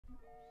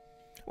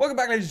Welcome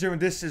back, ladies and gentlemen.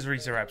 This is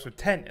Reader episode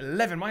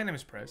 1011. My name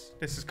is Prez.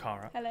 This is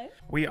Cara. Hello.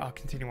 We are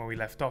continuing where we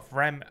left off.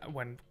 Rem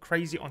went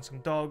crazy on some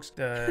dogs.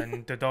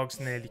 The dogs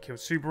nearly killed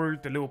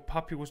Subaru. The little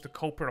puppy was the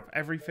culprit of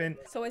everything.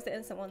 It's always the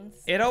innocent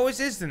ones. It always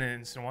is the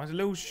innocent ones. The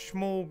little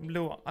small,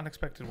 little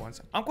unexpected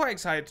ones. I'm quite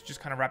excited to just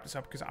kind of wrap this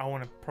up because I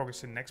want to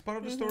progress to the next part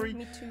of the story.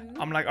 Me too.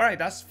 I'm like, all right,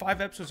 that's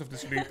 5 episodes of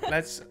this loop.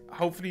 Let's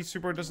hopefully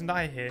Subaru doesn't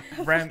die here.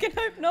 Rem.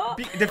 I hope not.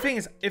 The thing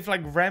is, if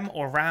like Rem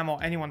or Ram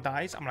or anyone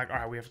dies, I'm like, all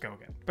right, we have to go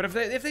again. But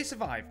if they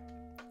survive,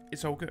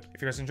 it's all good.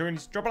 If you guys are enjoying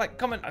this, drop a like,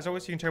 comment. As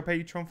always, you can check out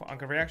Patreon for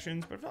uncut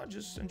reactions. But if not,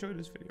 just enjoy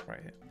this video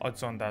right here.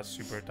 Odds on that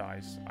Subaru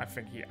dies. I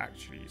think he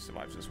actually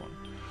survives this one.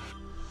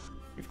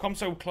 We've come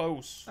so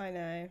close. I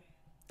know.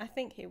 I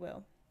think he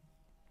will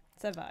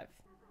survive.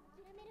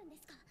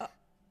 Oh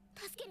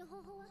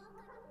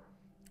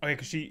yeah,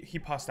 because he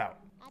passed out.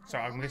 So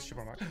I'm gonna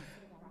Subaru. Like,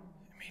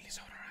 Emilia's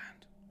holding her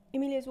hand.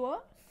 Emilia's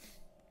what?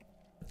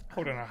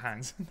 Holding her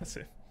hands. That's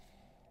it.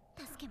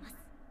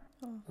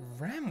 Oh.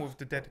 Ram with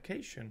the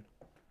dedication.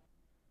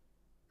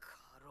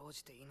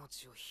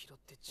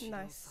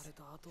 Nice.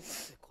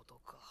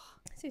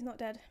 So he's not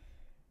dead.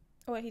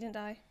 Oh wait, he didn't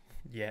die.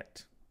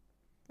 Yet.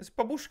 It's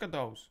babushka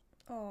dolls.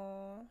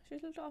 Oh,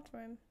 she's looked after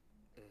him.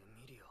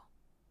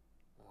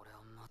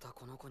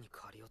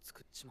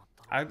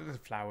 I think the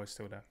flower's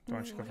still there.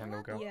 Don't you go for a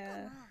little girl?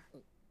 Yeah.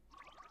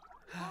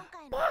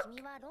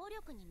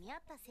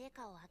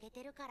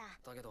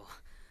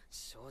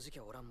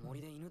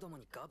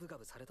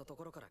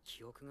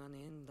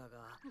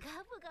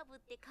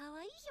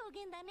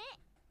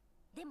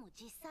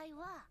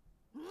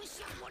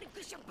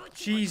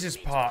 Jesus,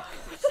 Park.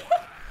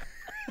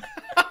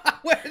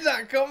 Where did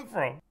that come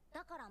from?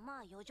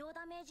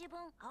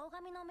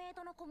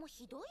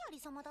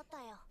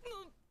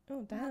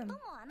 Oh damn. Damn.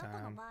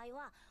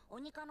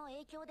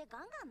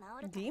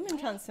 Demon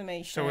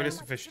transformation. So it is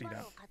officially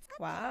that.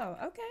 Wow.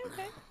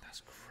 Okay.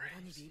 That's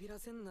crazy.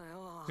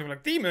 They were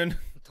like, demon?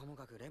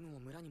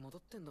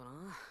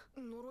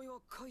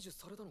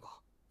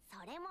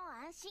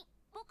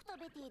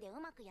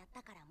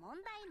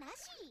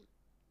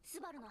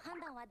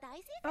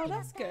 Oh,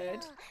 that's good.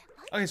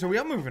 Okay, so we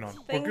are moving on.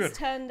 We're Things good.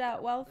 turned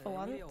out well for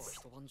once.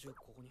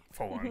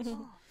 For once.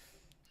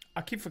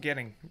 I keep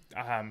forgetting.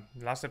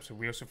 Last episode,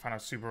 we also found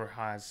out Subaru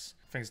has,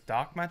 I think it's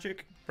dark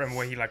magic. Remember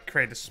where he like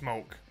created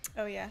smoke?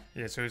 Oh yeah.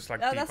 Yeah, so it's like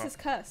Oh, deeper. that's his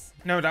curse.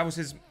 No, that was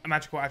his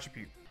magical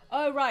attribute.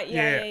 Oh right,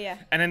 yeah.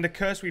 And then the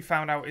curse we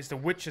found out is the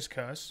witch's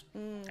curse.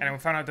 And then we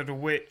found out that the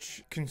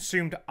witch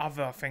consumed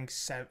other, I think,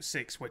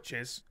 6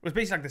 witches. It was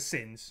basically like the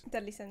sins.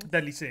 Deadly sins.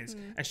 Deadly sins.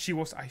 And she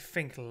was, I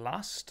think,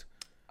 lust.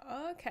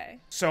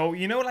 Okay. So,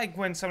 you know like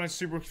when someone in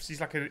Subaru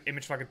sees like an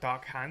image of like a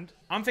dark hand?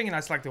 I'm thinking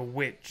that's like the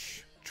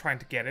witch trying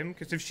to get him.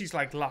 Because if she's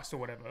like lust or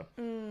whatever,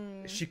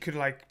 she could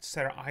like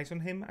set her eyes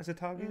on him as a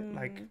target.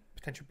 Like,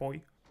 potential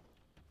boy.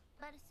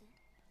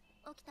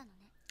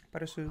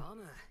 Barasu.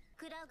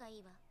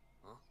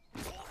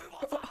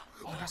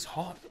 Oh, that's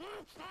hot.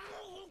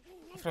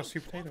 I thought it was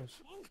sweet potatoes.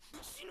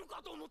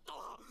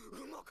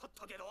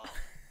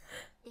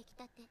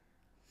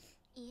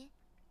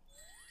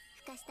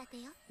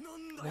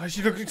 Why is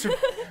she looking so...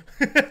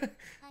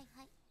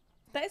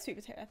 That is sweet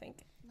potato, I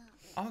think.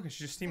 Oh, okay,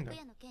 she just steamed it.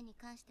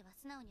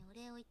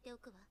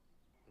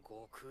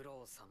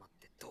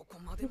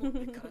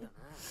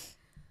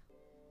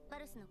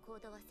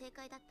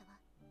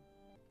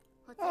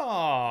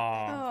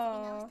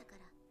 Oh,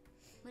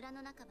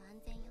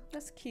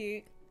 that's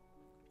cute.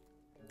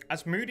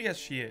 As moody as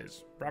she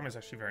is, Ram is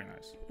actually very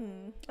nice.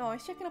 Oh,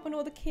 he's checking up on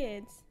all the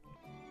kids.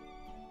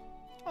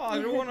 Oh, I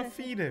don't want to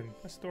feed him.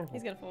 That's adorable.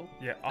 He's gonna fall.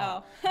 Yeah.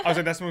 Oh. I was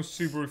like, that's the most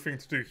Subaru thing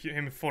to do.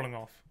 Him falling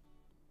off.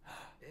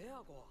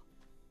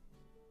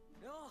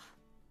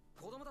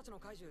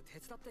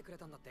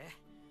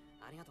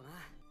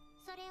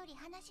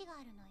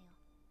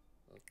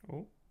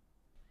 Oh.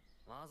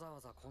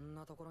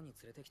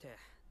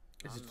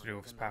 This is to do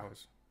with his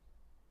powers.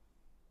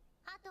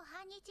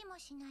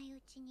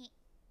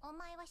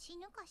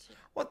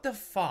 What the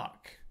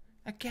fuck?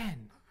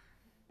 Again?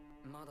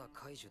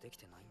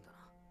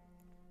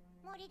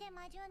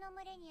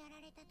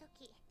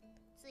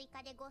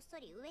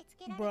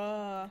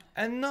 Bruh.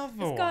 Another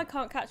This one. guy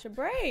can't catch a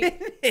break.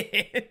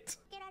 It.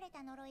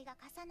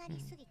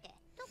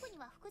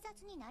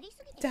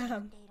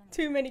 Damn.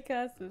 Too many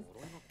curses.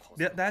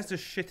 That's the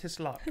shittest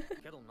luck.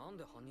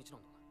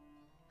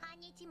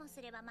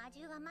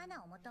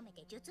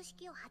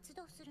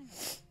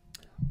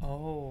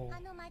 Oh.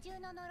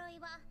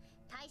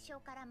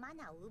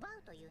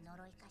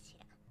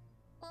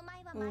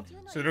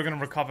 So they're gonna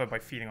recover by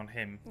feeding on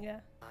him. Yeah.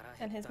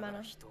 And his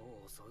mana.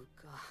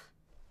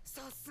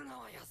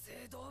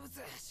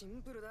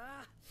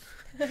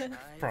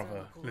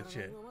 Brother,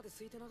 legit.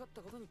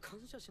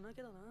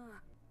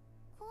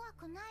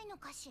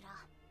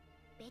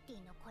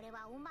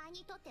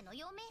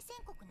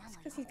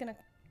 Because he's gonna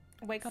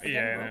wake up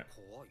Yeah. again.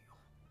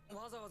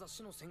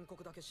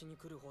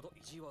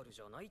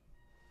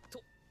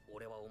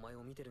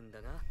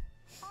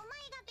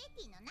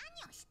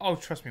 Oh,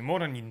 trust me, more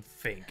than you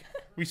think.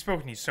 We've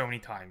spoken to you so many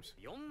times.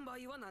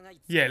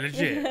 Yeah,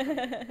 legit.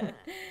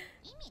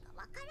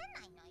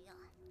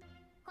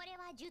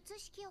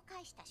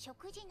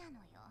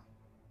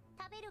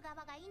 食べる側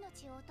が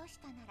命を落とし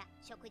たなら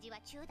食事は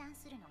中断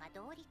するのが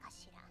道理か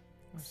しら。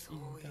そう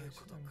いう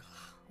ことか。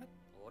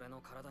俺の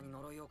体に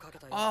呪いをかけ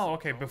た。Oh,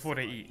 okay, before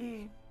they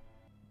eat.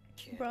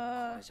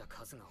 Bruh.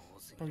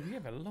 Bro, you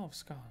have a lot of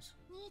scars.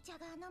 兄ちゃん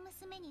があの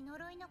娘に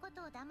呪いのこ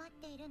とを黙っ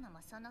ているのも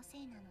そのせ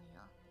いなの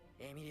よ。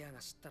エミリアが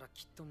知ったら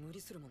きっと無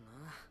理するもんな。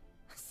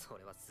そ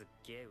れはすっ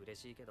げえ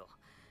嬉しいけど、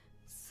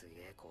す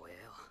げえ怖え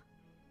よ。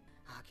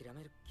諦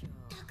めるっきゃ。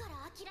だか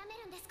ら諦め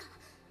るんですか。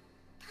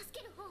助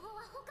ける方法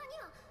は他に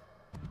は。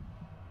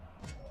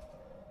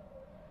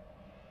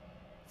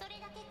それ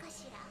だけか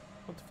しら。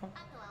What the fuck?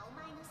 あとはお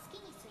前の好き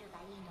にする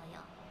がいいのよ。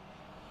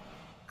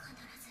必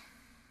ず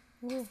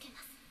助けま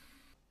す。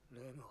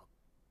レムは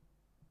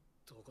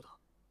どこだ。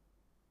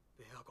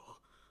ベアゴ。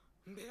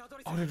ベアド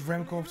リス。Oh, did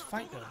REM go off to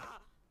fight them?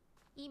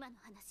 今の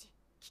話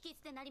聞き捨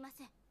てなりま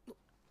せん。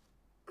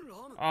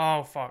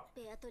Oh, fuck.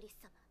 ベアトリス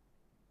様、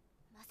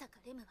まさか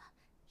レムは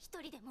一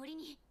人で森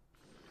に。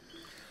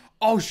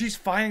Oh, she's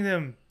fighting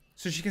them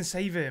so she can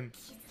save him.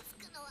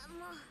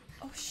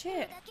 Oh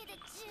shit.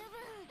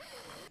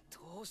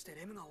 どうして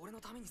レムが俺の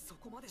ためにそ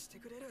こまでして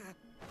くれる。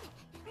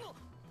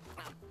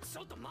ち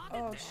ょっと待って。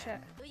 Oh shit.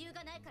 余裕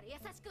がないから優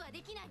しくは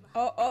できない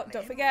わ。 Oh, oh,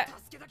 don't forget.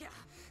 助けだけは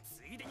つ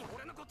いでに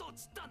俺のことを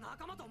知った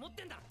仲間と思っ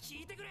てんだら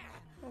聞いてくれ。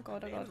 Oh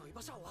god, oh レム god. の居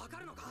場所はわか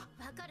るのか。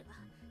わかるわ。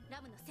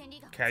ラムの戦利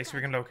眼。 Okay, so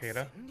we can locate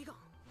her. 戦利眼。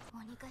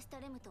鬼化した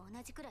レムと同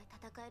じくらい戦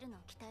えるのを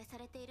期待さ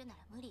れているなら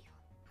無理よ。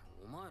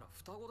お前ら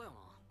双子だよな。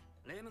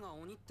レムが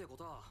鬼ってこ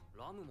とは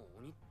ラムも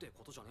鬼って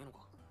ことじゃねえのか。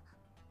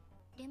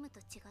レムと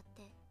違っ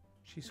て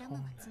She's ラムは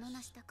homeless. 角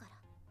なしだから。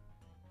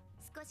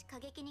少し過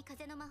激に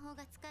風の魔法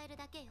が使える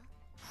だけよ。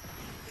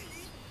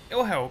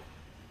 It'll help.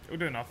 It'll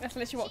do enough. That's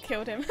literally what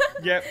killed him.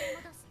 Yep.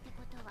 戻すって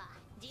ことは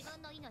自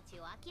分の命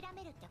を諦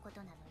めるってこ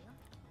となのよ。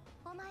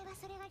お前は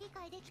それが理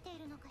解できてい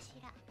るのかし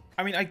ら。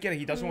 I mean, I get it.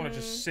 He doesn't want to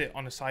just sit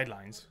on the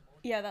sidelines.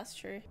 Yeah, that's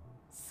true.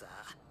 さ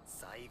あ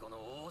最後の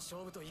大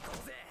勝負といこう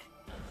ぜ。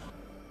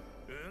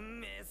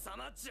運命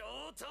様上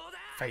等だ。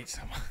 Fate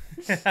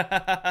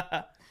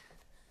someone.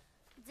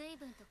 随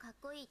分とかっ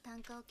こいい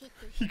単価を切っ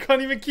て He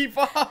can't even keep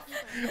up.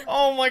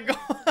 Oh my god.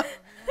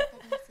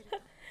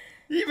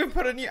 He even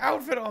put a new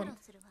outfit on.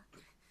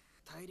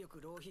 体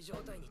力浪費状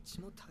態に血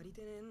も足り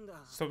てねえんだ。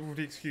 Stop with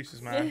the excuses,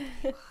 man.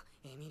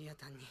 エミリア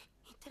タンに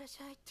行ってらっ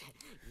しゃいって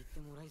言って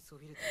もらいそ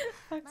びれて。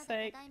 Fuck's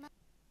sake.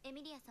 エ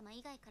ミリア様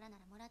以外からな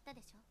らもらった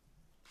でしょ。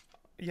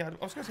 Yeah, I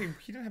was gonna say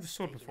he didn't have a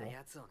sword before.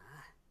 Yeah,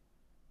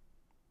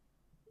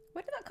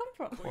 Where did that come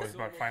from? Oh, he's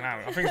about to find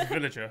out. I think it's a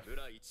villager.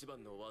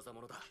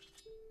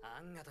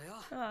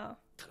 Oh.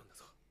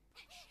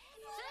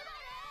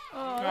 Oh,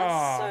 Oh,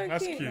 that's so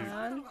that's cute, cute.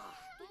 man.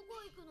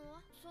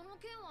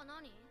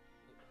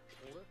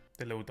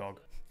 The little dog.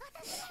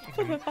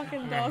 The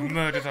fucking dog.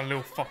 Murdered a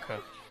little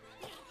fucker.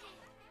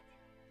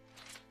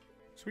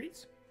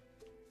 Sweets?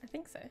 I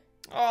think so.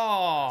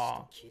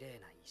 Oh.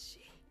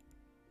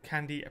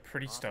 Candy, a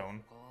pretty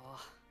stone.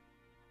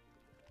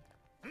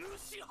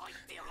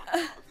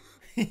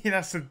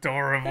 That's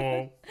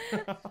adorable.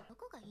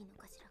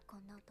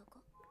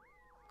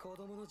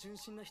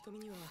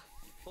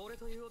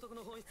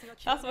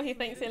 That's what he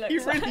thinks he looks He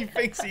like. really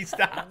thinks he's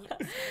that.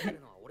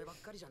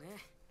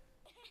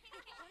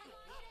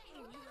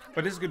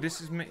 But this is good.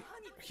 This is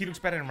he looks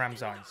better in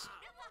RAM's eyes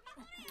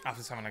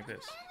after something like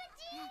this.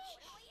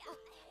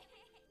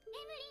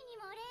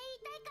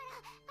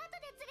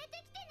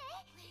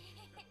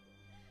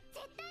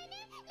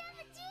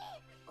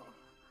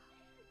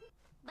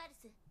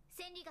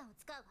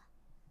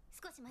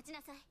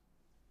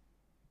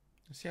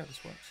 Let's see how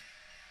this works.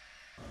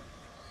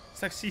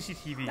 It's like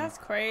CCTV. That's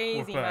crazy,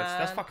 with birds. man.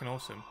 That's fucking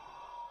awesome.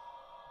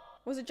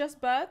 Was it just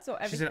birds or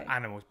She everything? said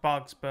animals,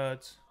 bugs,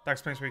 birds. That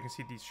explains where you can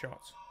see these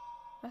shots.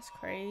 That's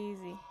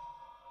crazy.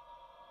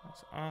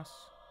 That's us.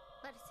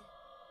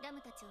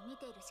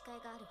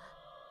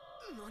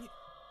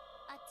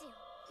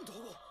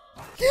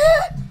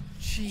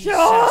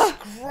 Jesus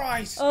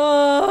Christ!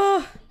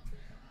 Oh,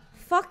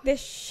 fuck this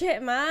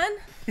shit, man.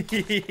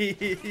 This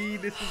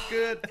is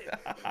good.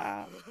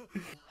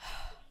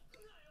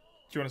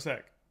 Do you want a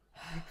sec?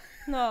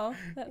 No.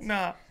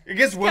 Nah. It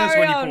gets worse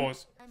when you carry on.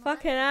 pause.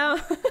 Fucking hell.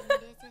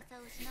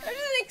 I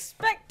didn't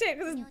expect it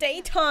because it's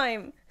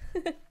daytime.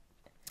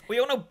 We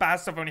all know bad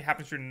stuff only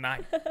happens during the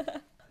night.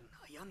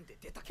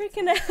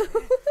 Freaking hell.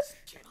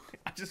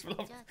 I just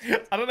love.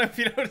 I don't know if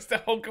you noticed the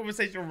whole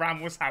conversation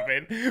Ram was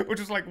having, which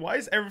was like, "Why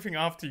is everything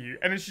after you?"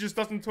 And then she just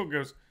doesn't talk.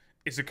 Goes,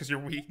 "Is it because you're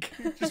weak?"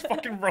 Just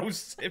fucking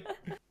roasts him.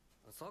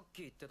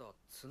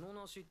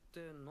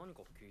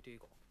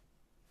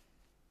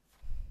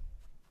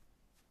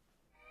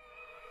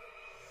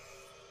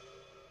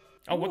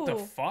 Oh, what the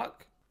Ooh.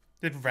 fuck?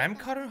 Did Ram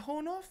cut her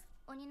horn off?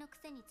 Okay.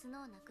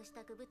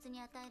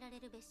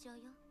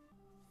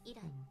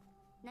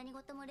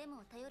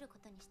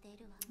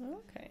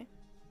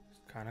 It's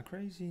kind of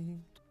crazy.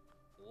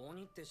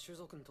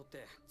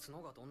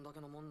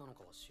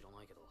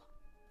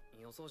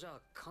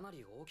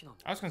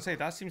 I was gonna say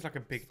that seems like a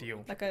big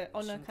deal. Like a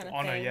honor kind of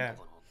Honor, thing. yeah.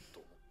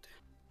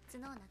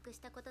 角をなくし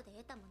たことで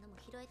得たものも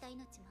拾えた命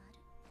もある。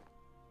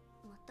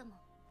もっとも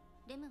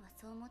レムは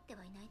そう思って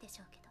はいないでし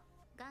ょうけど、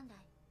元来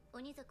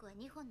鬼族は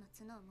2本の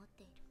角を持っ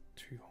ている。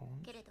 2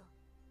 horns. けれど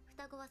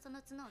双子はそ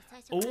の角を最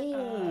初から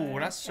Oh,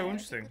 that's so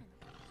interesting.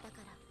 だ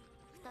から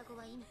双子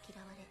は意に嫌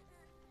われ、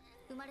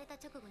生まれた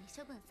直後に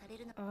処分され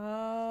るの。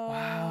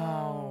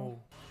 Wow.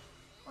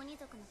 鬼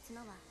族の角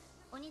は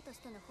鬼とし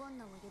ての本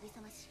能を呼び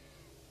覚まし、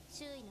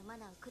周囲のマ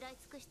ナーを食らい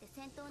尽くして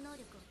戦闘能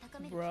力を高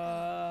める。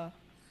 Bruh.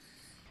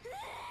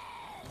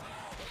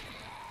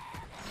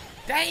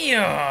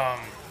 Damn!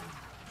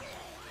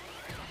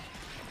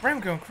 Ram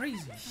going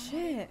crazy.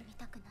 Shit.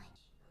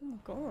 Oh my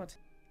god.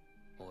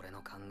 俺の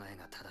考え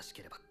が正し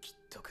ければきっ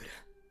と来る。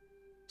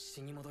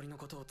死に戻りの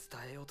ことを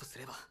伝えようとす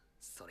れば、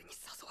それに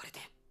誘われて。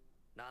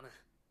ラム、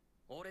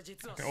俺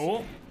実は。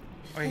Oh,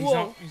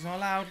 he's not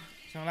allowed.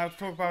 He's not allowed to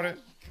talk about it.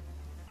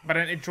 But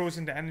then it draws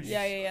into energy.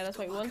 Yeah, that's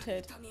what he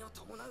wanted.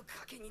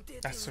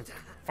 That's so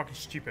fucking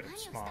stupid and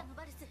smart.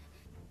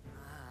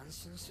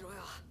 What's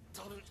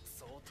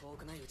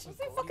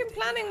he fucking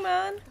planning,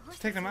 man?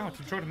 Just take them out,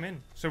 to draw them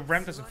in. So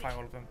Rem doesn't fight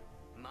all of them.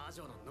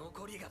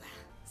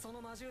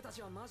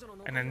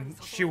 And then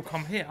she'll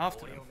come here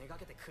after them.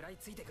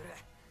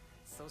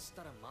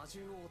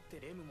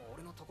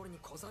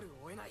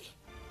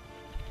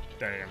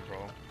 Damn,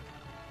 bro.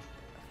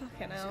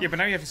 Fucking hell. Yeah, but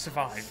now you have to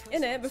survive.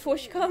 In it before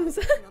she comes.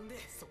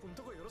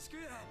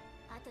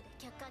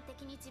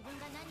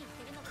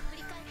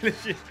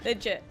 Legit.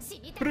 Legit.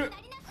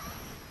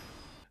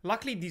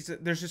 Luckily,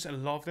 there's just a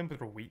lot of them, but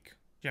they're weak.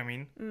 Do you know what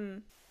I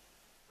mean?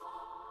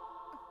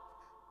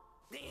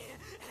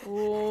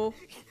 Ooh.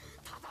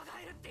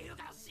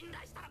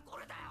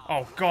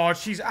 Oh god,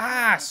 she's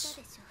ass!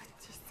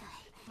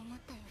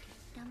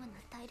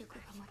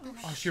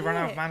 Oh, she ran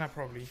out of mana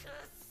probably.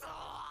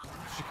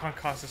 She can't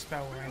cast a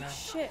spell right now.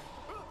 Shit.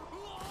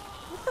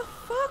 What the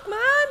fuck,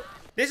 man?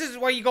 This is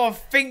why you gotta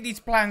think these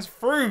plans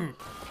through!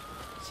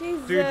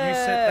 Jesus. Dude, you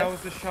said that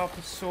was the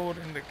sharpest sword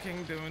in the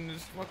kingdom and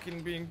it's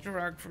fucking being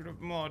dragged through the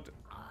mud.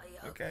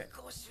 Okay.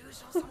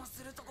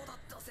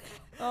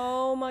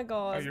 Oh my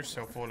god. Oh, you're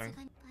still falling.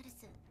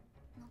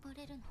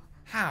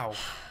 How?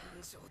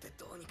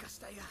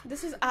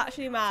 This is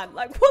actually mad.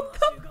 Like, what the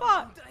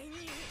fuck?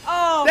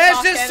 Oh,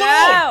 there's the sword!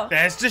 hell.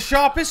 There's the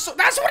sharpest sword!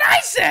 That's what I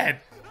said!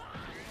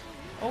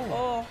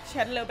 Oh, she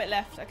had a little bit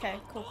left. Okay,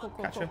 cool.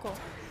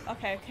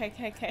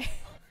 Okay.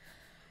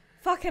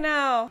 Fucking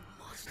hell.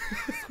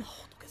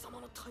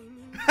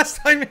 That's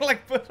timing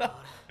like butter.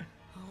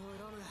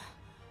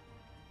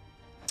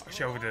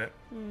 She overdid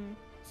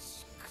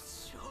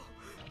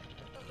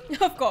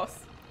it. Of course.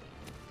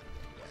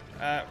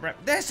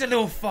 There's the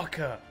little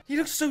fucker. He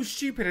looks so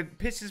stupid, it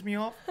pisses me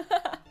off.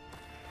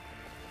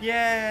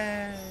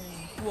 Yay.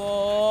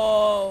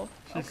 Whoa.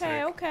 She's Okay,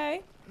 sick.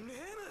 okay.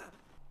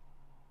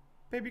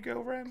 Baby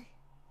girl Ram.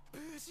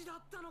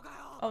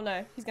 Oh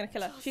no, he's gonna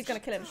kill her. She's gonna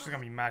kill him. She's gonna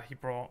be mad he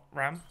brought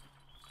Ram.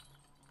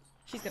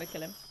 She's gonna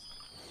kill him.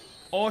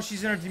 Oh,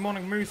 she's in her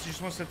demonic mood, so she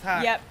just wants to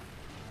attack. Yep.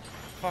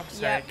 Fuck's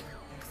Yep. sake.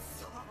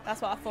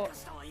 That's what I thought.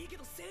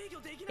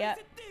 Yep.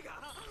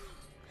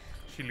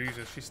 She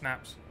loses, she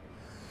snaps.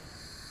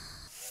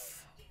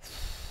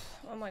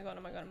 Oh my god.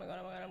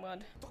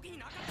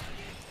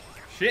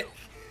 Shit.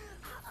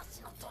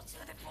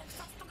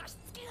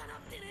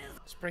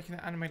 It's breaking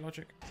the anime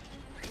logic.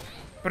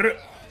 Brr.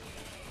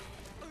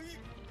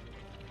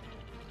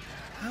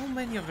 How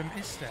many of them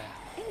is there?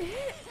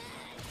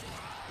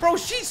 Bro,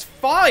 she's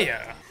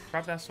fire!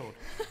 Grab that sword.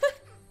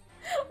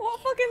 What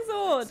fucking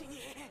sword?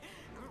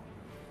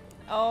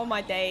 Oh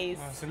my days.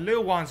 Oh, so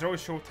little ones are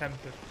always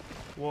short-tempered.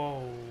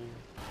 Whoa.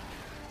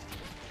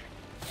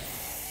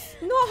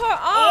 Not her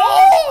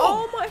arms!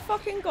 Oh my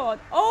fucking god.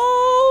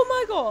 Oh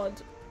my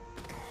god.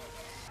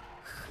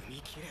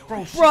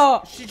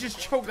 Bro, she just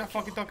choked that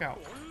fucking dog out.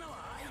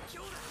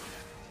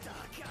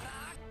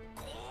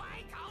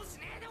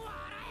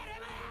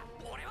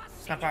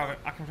 Snap out of it.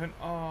 I can print.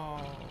 Oh.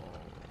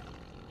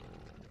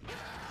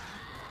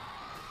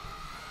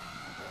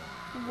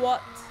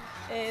 What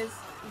is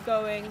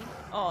going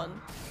on?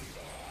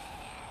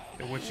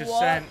 The witch is What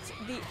sent.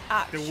 the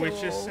actual The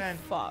witch is sent.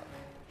 fuck?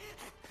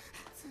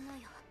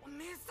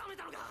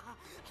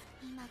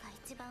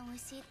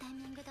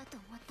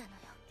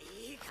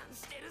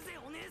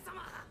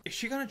 Is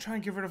she gonna try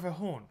and get rid of her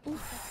horn?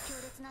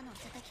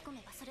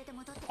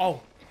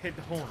 Oh, hit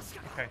the horn.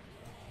 Okay.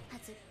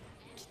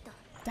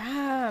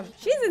 Damn,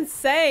 she's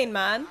insane,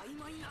 man.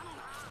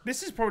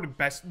 This is probably the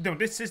best. No,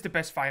 this is the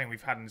best fighting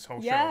we've had in this whole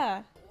show.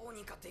 Yeah.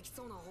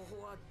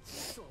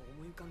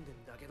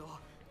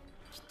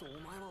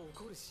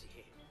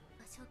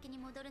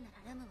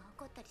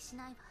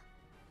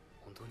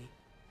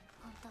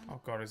 Oh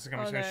god, this is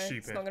gonna be Oh so no, stupid.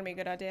 it's not gonna be a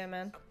good idea,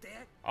 man.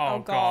 Oh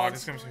god,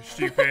 it's gonna be so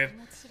stupid.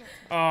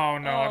 Oh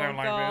no, I don't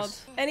like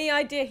this. Any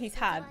idea he's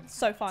had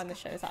so far in the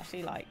show is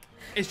actually like...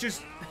 It's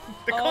just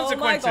the Oh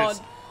my consequences.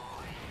 god.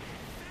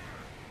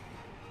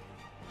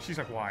 She's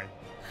like, why?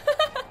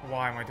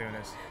 Why am I doing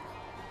this?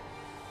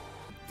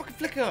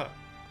 flicker.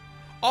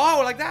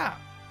 Oh, like that.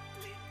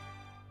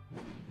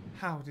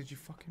 How did you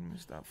fucking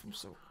miss that from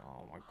so...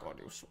 Oh my god,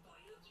 it was so...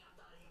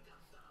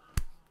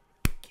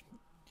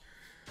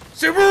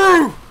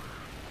 Subaru!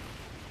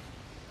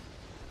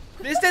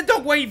 Is their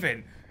dog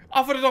waving?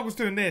 I thought the dog was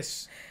doing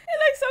this. It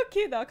looks so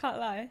cute though, I can't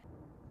lie.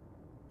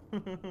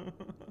 We're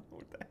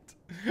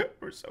dead.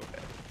 We're so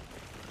dead.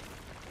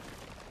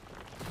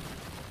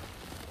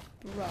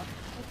 Bruh.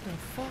 What the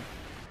fuck?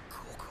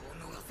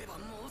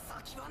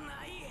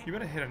 You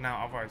better hit it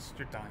now, otherwise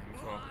you're dying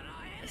as well.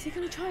 Is he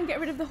gonna try and get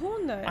rid of the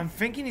horn though? I'm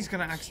thinking he's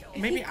gonna If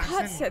maybe he cuts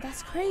accidentally. it,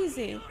 that's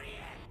crazy.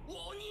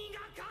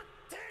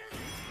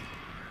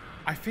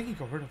 I think he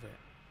got rid of it.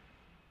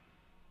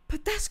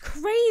 But that's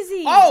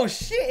crazy. Oh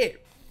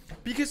shit!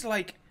 Because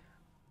like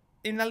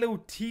in that little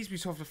tease we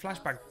saw of the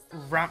flashback,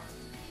 Ram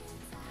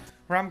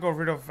got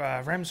rid of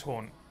Rem's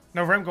horn.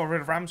 No, Rem got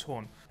rid of Ram's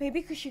horn.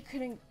 Maybe because she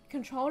couldn't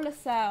control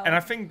herself. And I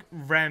think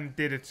Rem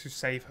did it to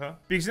save her.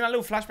 Because in that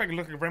little flashback, it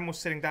looked like Rem was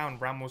sitting down,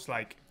 Ram was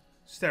like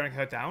staring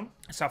her down.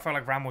 So I felt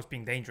like Ram was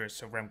being dangerous,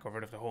 so Rem got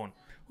rid of the horn.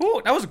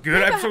 Oh, that was a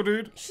good episode,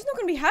 dude. She's not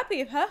gonna be happy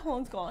if her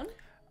horn's gone.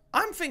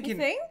 I'm thinking. You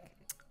think?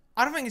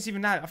 I don't think it's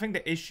even that. I think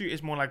the issue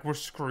is more like we're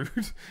screwed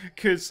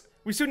because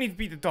we still need to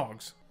beat the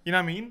dogs. You know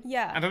what I mean?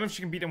 Yeah. I don't know if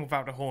she can beat them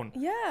without the horn.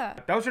 Yeah.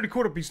 That was really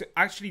cool because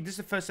actually this is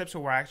the first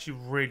episode where I actually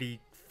really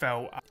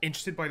felt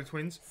interested by the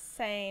twins.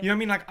 Same. You know what I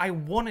mean? Like I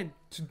wanted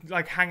to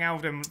like hang out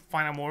with them,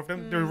 find out more of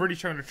them. They're really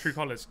showing their true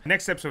colors.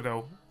 Next episode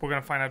though, we're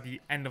gonna find out the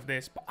end of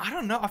this. But I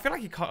don't know. I feel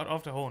like he cut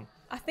off the horn.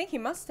 I think he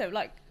must have,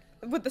 like,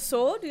 with the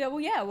sword. Yeah. Well,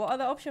 yeah. What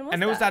other option was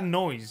And there was that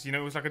noise. You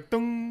know, it was like a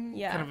dung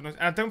kind of a noise.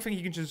 And I don't think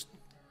he can just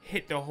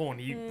hit the horn.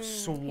 He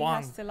swung. He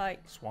has to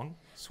like. Swung.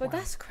 But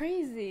that's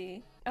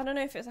crazy. I don't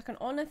know if it's like an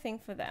honor thing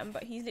for them,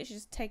 but he's literally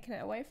just taking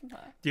it away from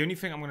her. The only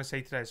thing I'm going to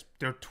say to that is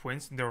they're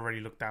twins and they're already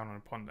looked down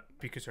upon them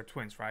because they're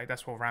twins, right?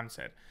 That's what Ram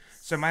said.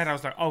 So in my head, I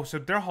was like, oh, so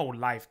their whole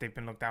life they've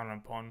been looked down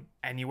upon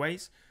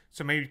anyways.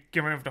 So maybe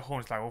getting rid of the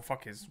horn is like, oh,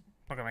 fuck, it's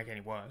not going to make it any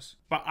worse.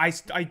 But I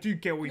do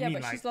get what you mean. Yeah,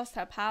 but like, she's lost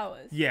her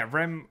powers. Yeah,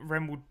 Rem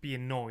would be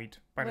annoyed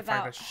by the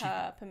fact that she...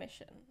 Without her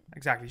permission.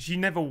 Exactly. She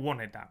never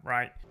wanted that,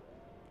 right?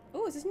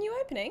 Oh, is this a new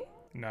opening?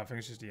 No, I think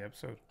it's just the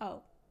episode.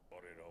 Oh.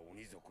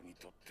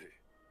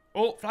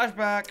 Oh,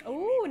 flashback!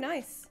 Oh,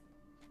 nice.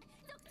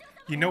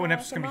 You know an Oh,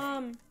 episode's the gonna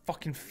mom. be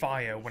fucking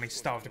fire when they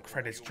start with the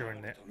credits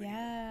during it.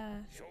 Yeah.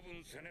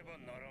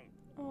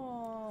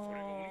 Oh.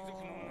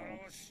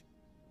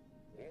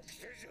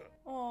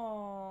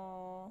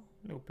 Oh.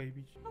 Little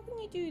baby. How can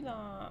you do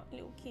that,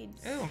 little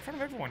kids? Oh, in front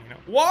of everyone, you know.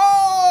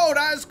 Whoa!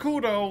 That is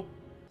cool, though.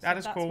 That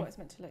is That's cool. what it's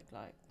meant to look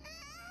like.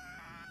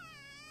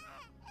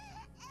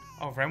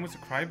 Oh, Ren was a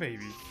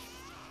crybaby.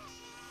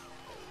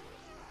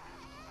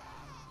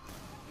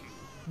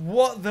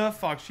 What the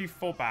fuck? She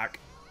fought back.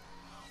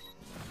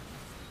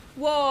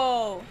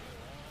 Whoa.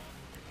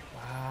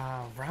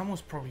 Wow, Ram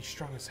was probably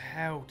strong as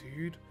hell,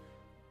 dude.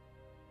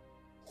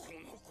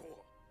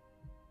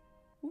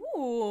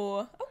 Ooh.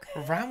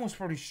 Okay. Ram was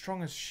probably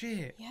strong as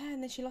shit. Yeah,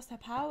 and then she lost her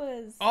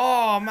powers.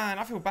 Oh man,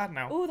 I feel bad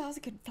now. Oh, that was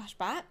a good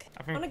flashback.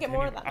 I want to we're get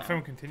more of that. I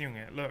think we're continuing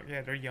it. Look,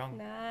 yeah, they're young.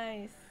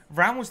 Nice.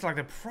 Ram was like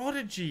the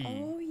prodigy.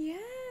 Oh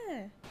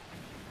yeah.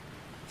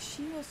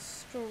 She was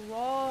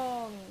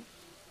strong.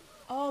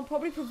 Oh, and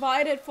probably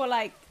provided for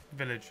like.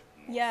 Village.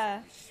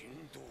 Yeah.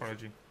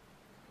 Prodigy.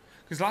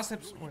 Because last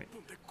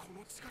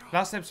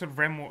episode,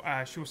 Rem,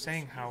 she was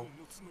saying how.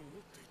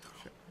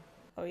 Shit.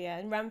 Oh yeah,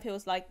 and Ram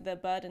feels like the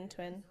burden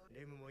twin.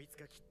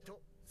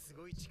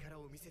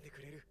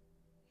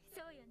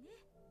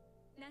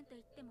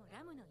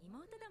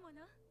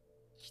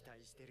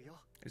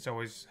 It's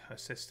always her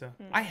sister.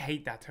 I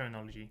hate that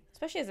terminology.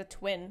 Especially as a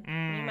twin.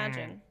 Can you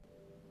imagine?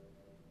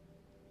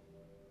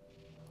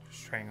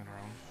 Just training on her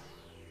own.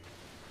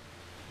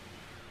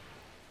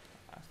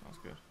 That smells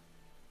good.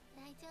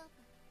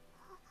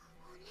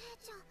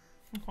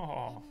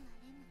 Oh.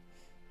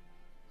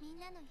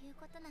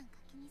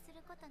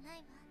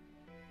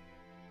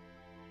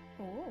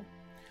 Oh.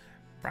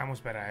 Ram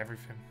was better at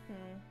everything.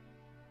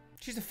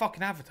 She's the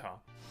fucking Avatar.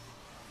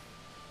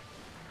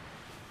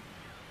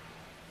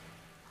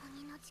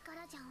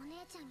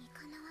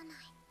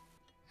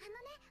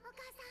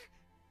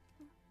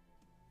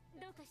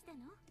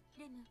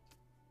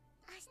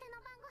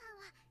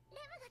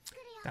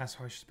 That's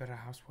why she's better at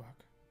housework.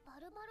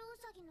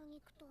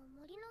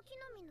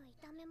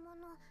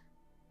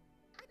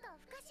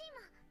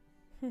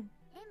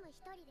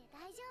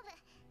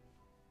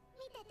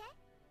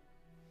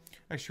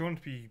 Like she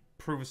wanted to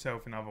prove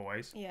herself in other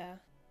ways. Yeah.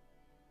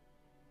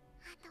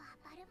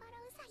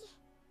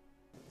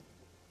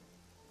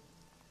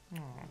 Oh.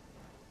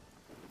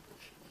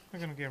 We're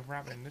gonna get a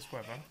rabbit in this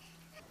weather.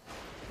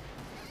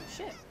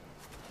 Shit.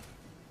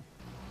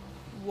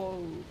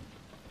 Whoa.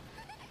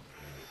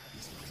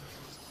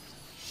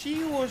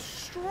 She was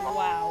strong.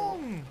 Wow.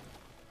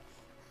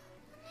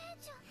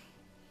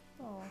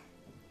 Oh.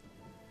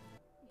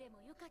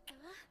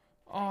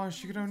 Oh,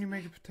 she could only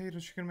make the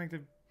potatoes. She could make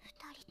the,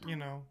 you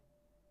know.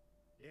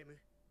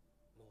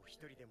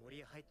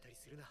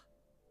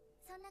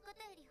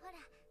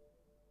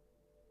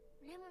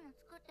 レムの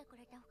作ってく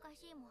れたふか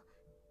し芋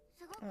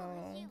すごく美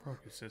味しいわ。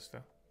 Broke your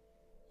sister.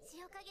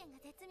 塩加減が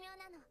絶妙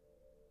なの。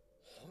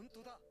本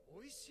当だ、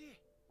美味しい。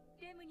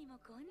レムにも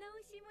こんな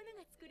美味しいもの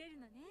が作れる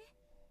のね。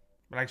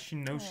 But like she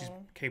knows she's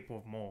Oh. capable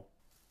of more.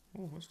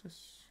 Oh, what's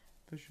this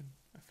vision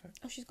effect?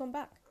 Oh, she's gone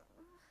back.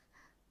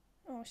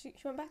 Oh, she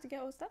went back to get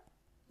all the stuff?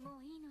 も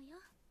ういいのよ、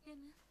レ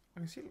ム。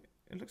 I can see it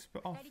looks a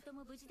bit off. 二人と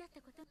も無事だっ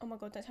たこと。 Oh my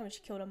god, don't tell me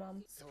she killed her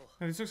mum. そう。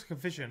 No, this looks like a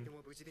vision, で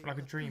も無事で like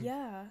a dream. Yeah. い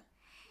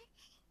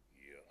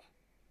や、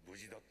無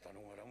事だった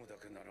のがラムだ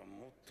けなら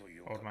もっと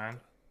よかっ Old た。 man.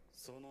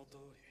 その通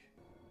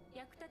り。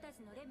役立た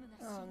ずのレムが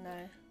死 Oh んだ。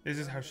 no. This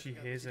is how she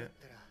hears it.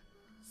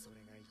 そ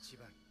れが一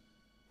番。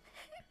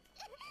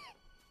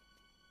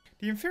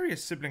 The inferior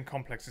sibling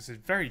complex is a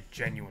very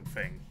genuine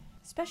thing.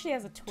 Especially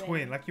as a twin.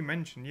 Twin, like you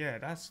mentioned, yeah,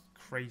 that's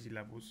crazy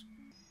levels.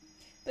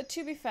 But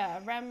to be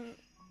fair, Ram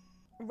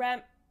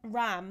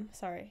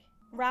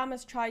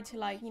has tried to,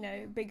 like, you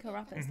know, big her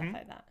up and stuff Mhm.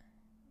 like that.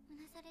 う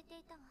なされて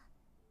いたわ。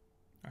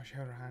 Oh, she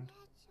held her hand.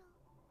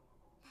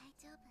 大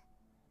丈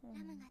夫。ラ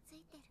ムがつ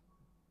いてる。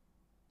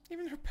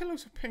 Even her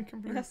pillows are pink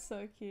and blue. That's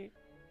so cute.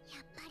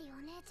 やっぱり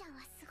お姉ちゃん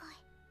はすごい。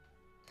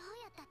どう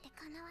やったって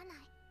叶わない。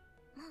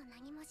もう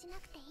何もしな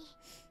くていい。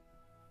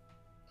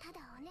ただ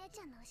お姉ち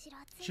ゃんの後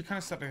ろをつい She て kind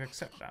of started to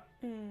accept that.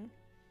 Mm.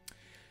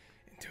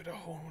 Until the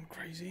horn went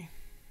crazy.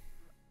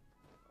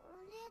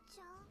 お姉ち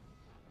ゃん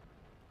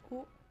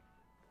Oh.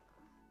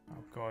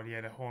 Oh god,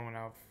 yeah, the horn went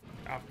out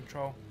of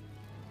control.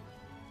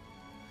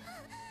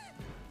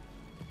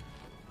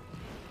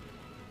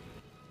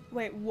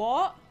 Wait,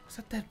 what? What's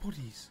that dead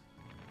bodies?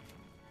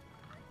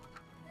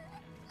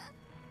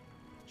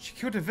 She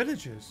killed the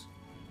villagers.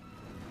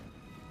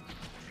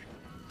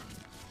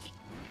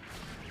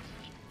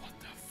 What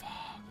the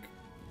fuck?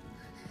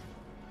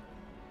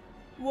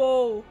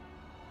 Whoa.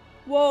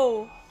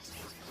 Whoa.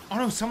 Oh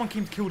no, someone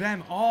came to kill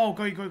them. Oh,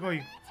 go.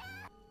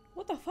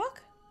 What the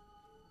fuck?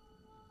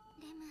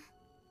 レム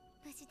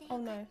無事でよ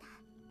Oh かっ no.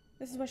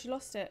 た。 This is where she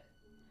lost it.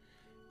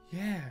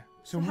 Yeah.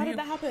 So So how Maria- did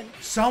that happen?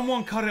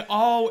 someone cut it.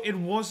 Oh, it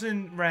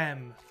wasn't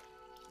REM.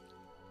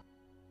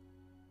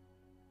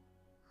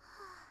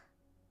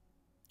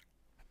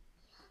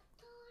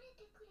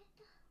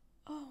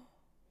 Oh.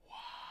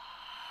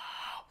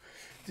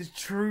 The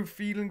true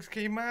feelings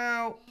came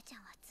out. お姉ちゃ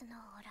んは角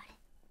を折られ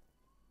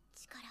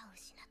力を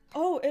失った。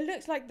 Oh, it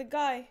looks like the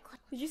guy.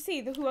 Did you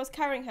see who was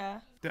carrying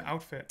her? The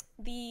outfit.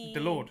 The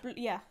Lord.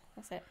 Yeah,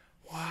 that's it.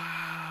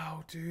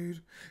 Wow,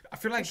 dude. I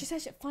feel But like she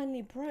says it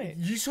finally broke.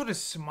 you saw the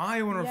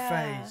smile on her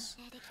Yeah. face.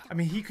 できた I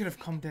mean, he could have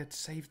come there to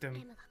save レ them.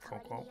 ムが代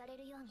わ Quote, りに quote. やれ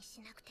るようにし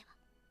なくては。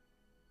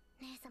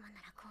姉様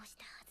ならこうし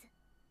たはず。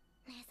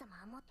姉様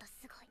はもっと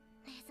すごい。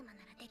姉様な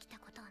らできた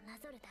ことをな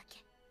ぞるだけ。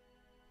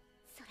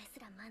それす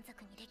ら満足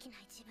にできな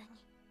い自分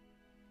に。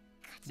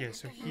勝ち Yeah,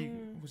 負 so けない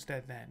he was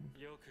dead then.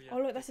 Oh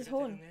look, that's his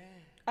horn.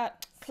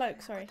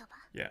 Cloak, そんな sorry. 言葉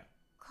Yeah.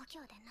 故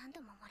郷で何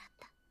度ももらっ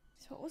た。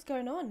 So what was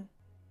going on?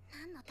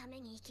 何のため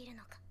に生きる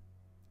のか。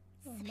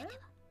 Oh, すべて man. は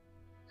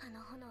あ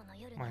の炎の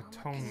夜に My 思って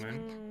しまった。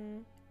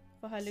 atonement.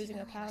 For her losing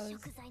her 白目は powers.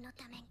 食材の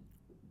ために。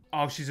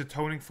 Oh, she's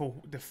atoning for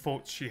the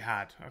faults she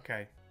had.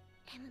 Okay.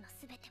 レムの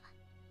すべては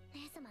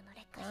姉様の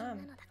劣化品な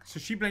のだから。 So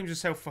she blames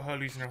herself for her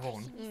losing her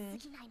horn. 秘密す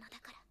ぎないのだ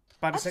から。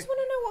 But I at the just same- want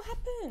to know what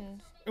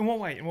happened. in what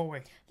way? In what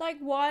way? Like,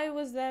 why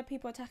was there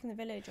people attacking the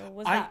village, or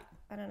was I- that?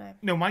 I don't know.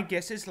 No, my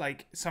guess is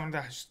like something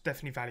that's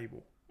definitely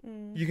valuable.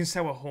 You can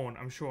sell a horn,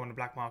 I'm sure, on the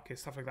black market,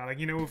 stuff like that. Like,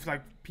 you know, if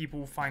like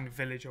people find a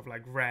village of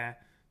like rare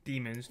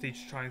demons, they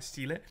just try and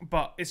steal it.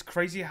 But it's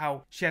crazy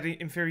how she had an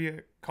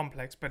inferior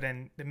complex, but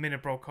then the minute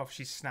it broke off,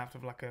 she snapped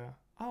of like a,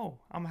 oh,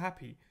 I'm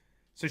happy.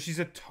 So she's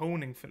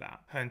atoning for that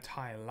her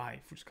entire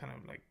life, which is kind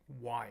of like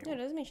wild. No, it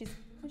doesn't mean she's.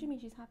 What do you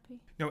mean she's happy?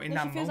 No, in No,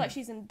 that she feels moment. like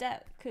she's in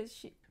debt because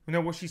she. No,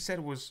 what she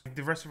said was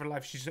the rest of her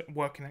life she's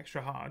working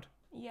extra hard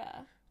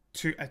Yeah.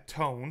 to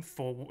atone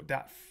for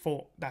that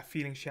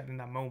feeling she had in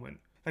that moment.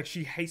 Like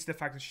she hates the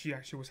fact that she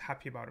actually was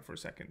happy about it for a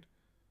second.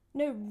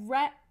 No,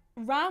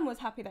 Ram was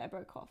happy that it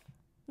broke off,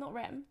 not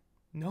Rem.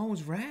 No, it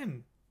was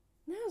REM.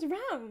 No, it was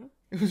Ram.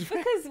 It was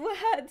REM.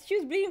 Because she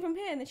was bleeding from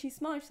here, and then she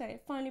smiled. She said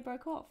it finally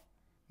broke off.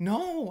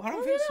 No, I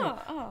don't Oh, think no, so.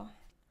 no. Oh.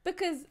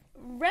 Because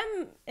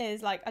Rem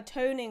is like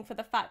atoning for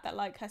the fact that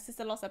like her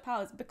sister lost her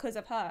powers because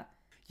of her.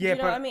 Do Yeah, you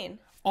know but what I mean?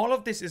 all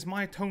of this is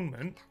my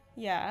atonement.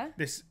 Yeah.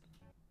 This,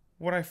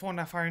 what I found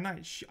that fiery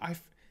night.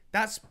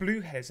 That's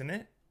blue hairs, isn't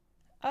it?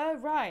 Oh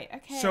right.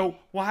 Okay. So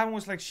what happened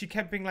was like she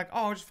kept being like,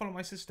 "Oh, I'll just follow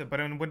my sister," but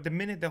then when the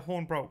minute the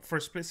horn broke, for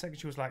a split second,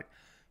 she was like,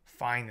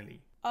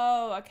 "Finally."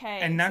 Oh, okay.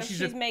 And now so she's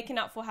she's a- making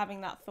up for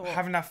having that thought.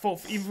 Having that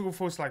thought, even if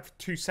it was like for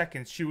 2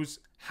 seconds, she was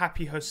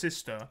happy her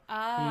sister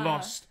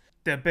lost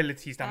the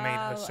abilities that made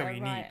her so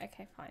unique. Right.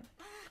 Okay, fine.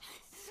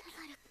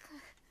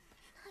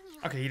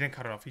 Okay, he didn't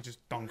cut it off. He just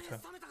donked her.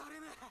 冷めたか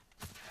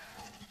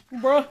レ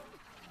ム。 Bruh.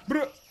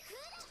 Bruh.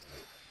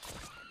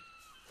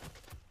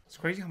 It's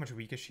crazy how much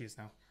weaker she is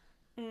now.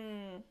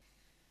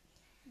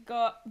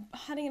 God,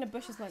 hiding in a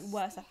bush is like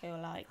worse. I feel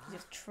like you're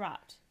just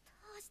trapped.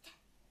 どうして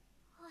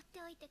放っ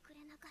ておいてくれ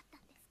なかった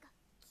んですか。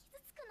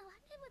傷つくのは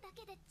レムだ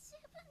けで十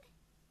分で。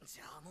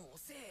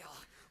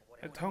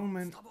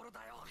Atonement.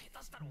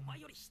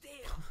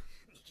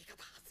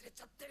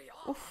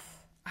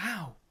 Oof.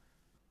 Ow.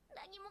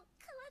 何も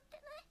変わっ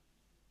てない。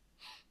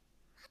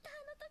またあ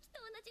の時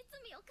と同じ罪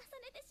を重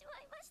ねてしま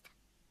いました。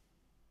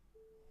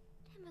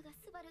レムが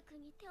スバル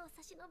君に手を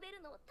差し伸べ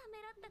るのをた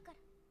めらったから。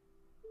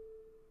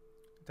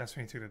 That's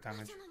when he took the damage.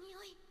 魔女の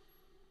匂い。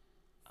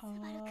スバル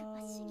君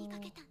は死にか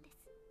けたんで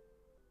す。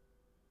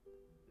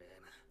レ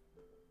ム。は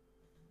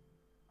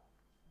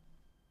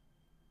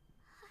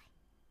い。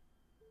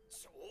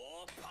ショー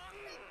パン。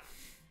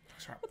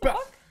 Sorry. と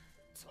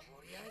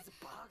りあえず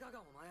バカ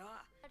がお前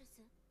は。アル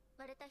ス、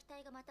割れた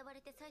額がまた割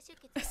れて再出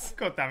血。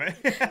 God damn it.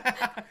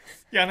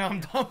 Yeah, no,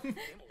 I'm dumb. で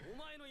もお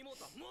前の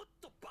妹はもっ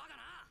とバカな。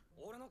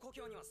俺の故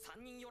郷には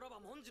三人よらば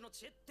文殊の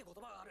知恵って言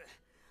葉がある。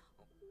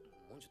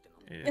文殊って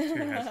何？ Yeah,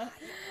 two heads.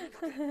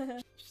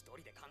 一人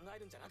で考え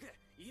るんじゃなく、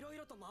いろい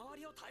ろと周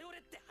りを頼れ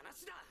って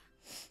話だ。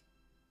ス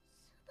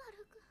バ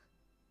ル君。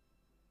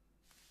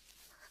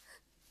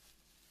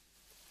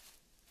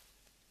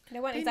 They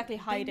weren't exactly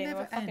hiding, they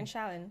were never fucking end.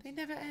 shouting. They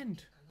never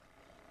end.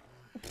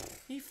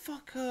 You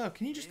fucker.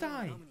 Can you just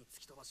die? ラムに突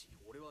き飛ばし、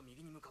俺は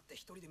右に向かって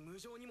一人で無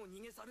情にも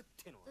逃げ去るっ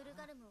ての。ウル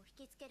ガルムを引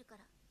きつけるか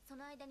ら、そ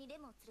の間にレ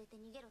ムを連れて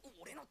逃げろ。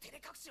俺の照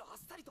れ隠しをあっ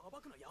さりと暴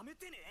くのやめ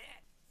て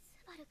ね。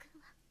スバル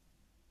君はな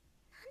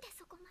んで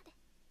そこまで。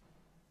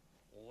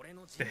俺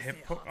の人生初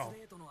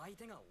デートの相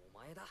手がお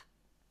前だ。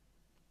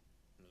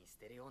見捨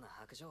てるような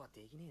白状は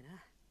できねえ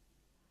な。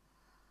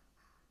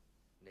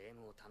レ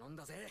ムを頼ん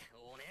だぜ、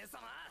お姉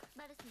様。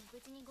バルスに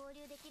無事に合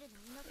流できるの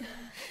を祈ってる。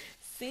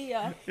 See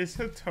ya. It's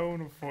the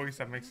tone of voice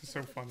that makes it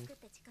so funny.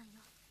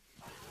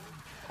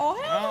 Oh,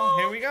 hell Oh,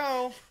 here no. we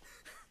go.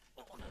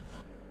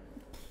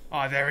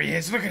 Oh, there he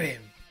is. Look at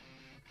him.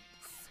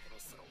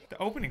 The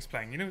opening's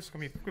playing. You know it's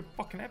gonna be a good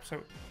fucking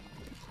episode.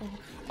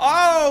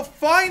 Oh,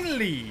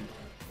 finally!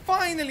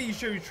 Finally, you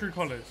show your true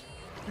colors.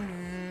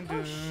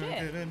 Oh,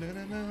 shit.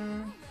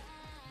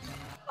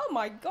 Oh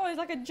my god, it's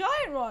like a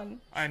giant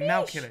one. Alright,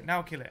 now Sheesh. kill it.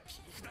 Now kill it.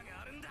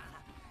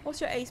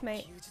 What's your ace,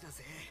 mate?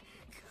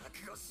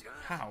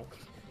 How?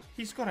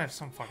 He's gotta have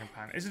some fucking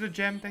plan. Is it a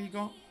gem that he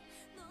got?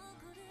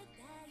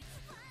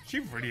 She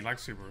really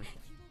likes Subaru.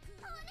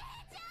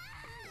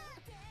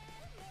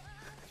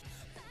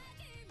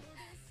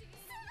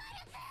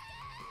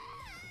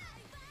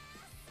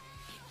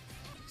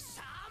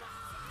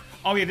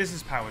 Oh yeah, this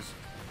is powers.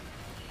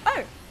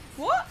 Oh,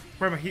 what?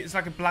 Remember, it's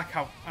like a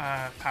blackout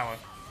power.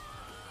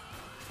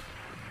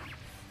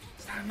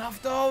 Is that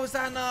enough though? Is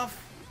that enough?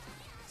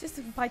 Just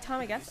to buy time,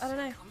 I guess. I don't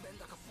know.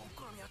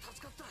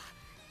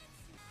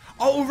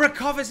 Oh, it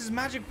recovers his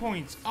magic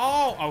points.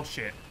 Oh, oh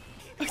shit.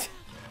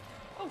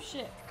 Oh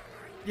shit.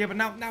 Yeah, but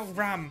now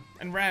RAM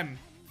and REM.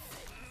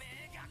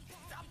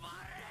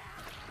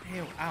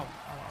 Ew, ow, ow, ow.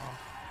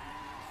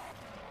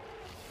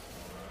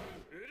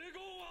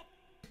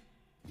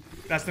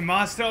 That's the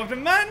master of the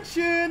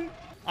mansion.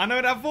 I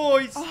know that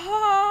voice.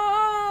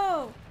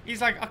 Oh! He's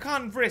like, I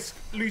can't risk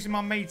losing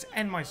my mates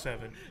and my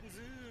servant.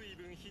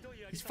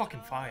 He's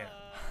fucking fire.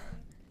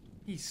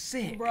 He's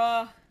sick.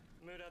 Bruh.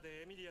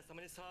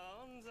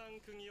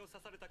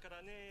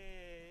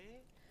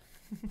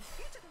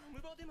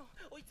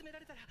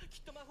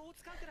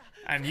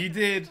 And you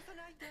did.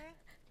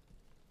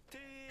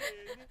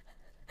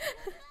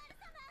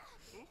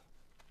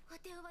 お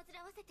手を煩わ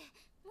せて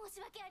申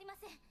し訳ありま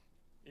せん。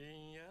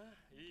いいや、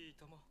いい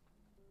とも。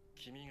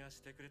君が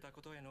してくれた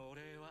ことへのお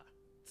礼は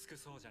尽く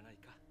そうじゃない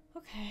か。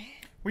 Okay.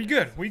 We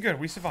good. We good.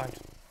 We survived.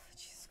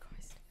 Jesus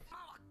Christ.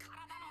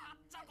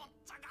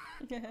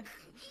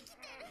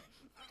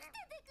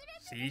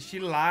 See, she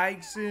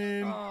likes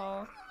him.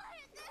 Oh.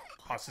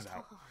 Passes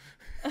out.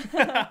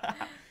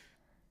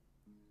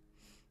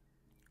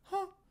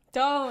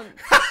 Don't.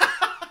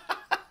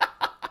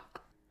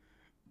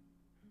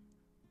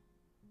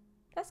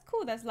 That's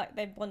cool. That's like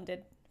they've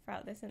bonded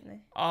throughout this, isn't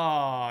they?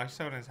 Oh, he's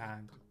holding his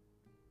hand.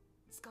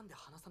 掴んで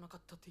離さなか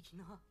った的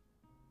な。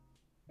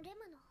レ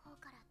ムの方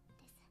から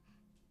です。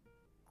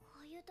こ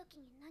ういう時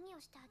に何を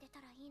してあげ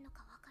たらいいの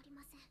かわかり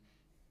ません。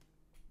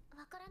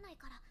わからない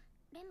から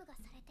レムが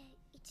されて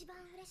一番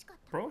嬉しかっ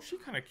た。 Bro, she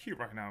kind of cute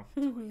right now. と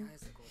りあえ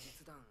ず後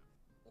日談、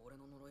俺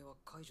の呪いは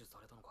解除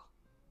されたのか。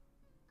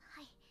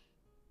はい。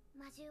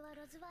魔獣は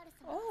ロズワール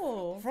様。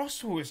 Oh.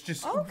 Russell is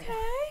just... Okay.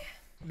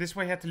 This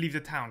way he had to leave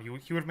the town. He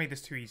would have made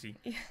this too easy.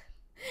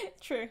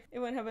 True. It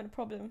won't have a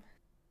problem.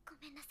 ご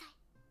めんなさい、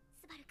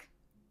スバル君。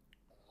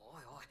お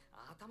いおい、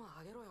頭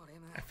上げろよ、レ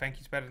ム。 I think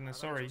he's better than a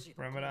sorry.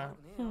 Remember that?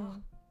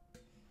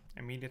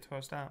 Immediate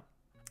toast out.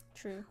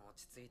 True. 落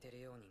ち着いてる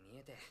ように見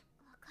えて。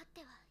分かっ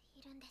ては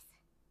いるんです。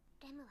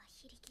レムは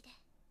非力で、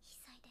非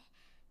才で、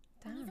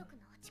 Damn. 鬼族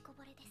の落ちこ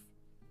ぼれです。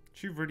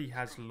 She really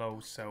has low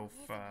self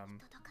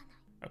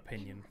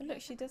opinion. Oh,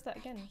 look, she does that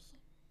again.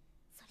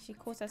 She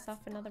calls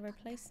herself another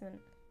replacement.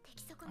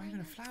 Oh, even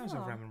the flowers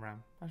are Ram and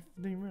Ram. I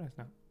didn't even realize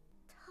that. ど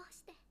う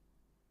して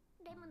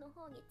レムの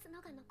方に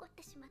角が残っ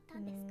てしまった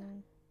んですか。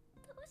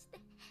どうして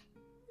姉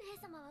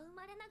様は生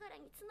まれながら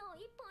に角を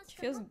一本し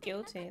She か持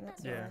feels っていなかっ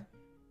たん guilty. です That's Yeah. why.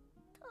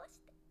 どうし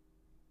て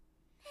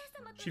姉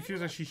She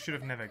feels like she should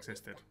have never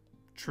existed.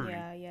 Truly.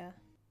 Yeah, yeah.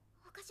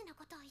 おかしな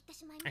ことを言って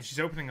しまいま And し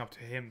she's opening up to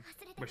him,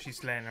 where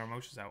she's letting her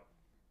emotions out.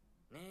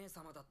 姉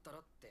様だったら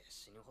って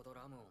死ぬほど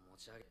ラムを持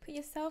ち上げ Put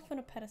yourself on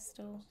a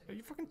pedestal. Are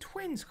you fucking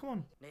twins? Come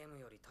on. レム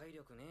より体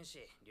力ねえし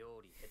料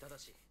理下手だ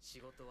し仕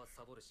事は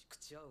サボるし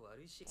口は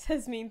悪いし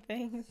Says mean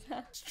things.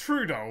 It's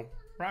true though.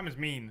 Ram is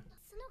mean. た。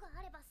角が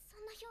あればそ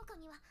んな評価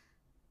には。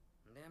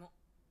でも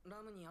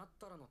ラムにあっ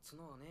たらの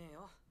角はねえ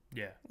よ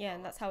Yeah. Yeah,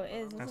 and that's how it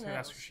is, isn't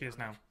That's it? who she is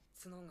now.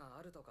 角が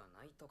あるとか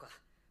ないとか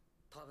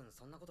多分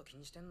そんなこと気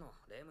にしてんの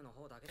レムの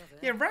方だけだぜ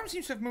Yeah, Ram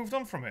seems to have moved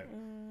on from it.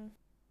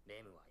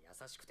レムは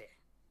優しくて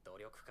努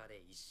力家で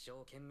一生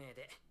懸命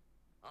で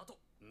あと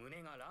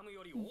胸がラム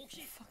より大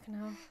きい Fucking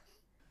hell.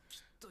 き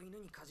っと犬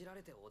にかじら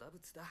れておだぶ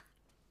つだ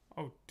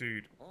Oh,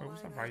 dude. お What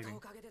was 前 that がいた writing? お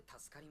かげで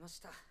助かりまし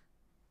た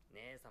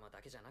姉様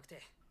だけじゃなく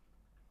て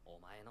お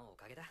前のお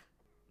かげだ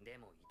で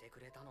もいてく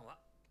れたのは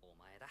お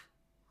前だ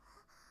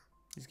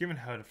He's giving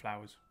her the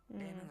flowers.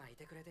 レムがい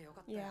てくれてよ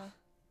かったよ Yeah.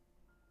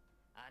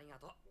 ありが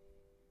とう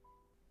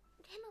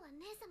レムは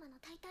姉様の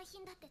代替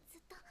品だってず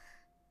っと。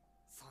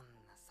そん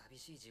な寂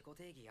しい自己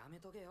定義やめ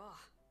とけよ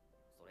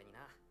それに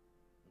な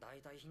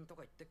代替品と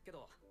か言ってっけ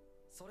ど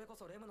それこ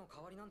そレムの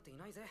代わりなんてい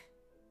ないぜ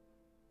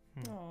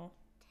Oh.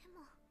 で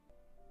も。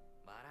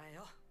笑え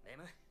よレ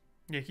ム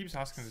Yeah, he keeps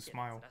asking to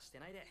smile. 面して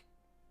ないで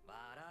笑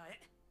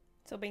え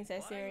Still being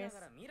so 笑いな serious. が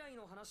ら未来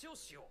の話を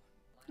しよ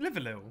う Live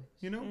a little,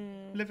 you know?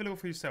 Live a little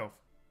for yourself.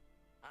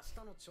 明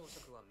日の朝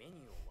食はメニ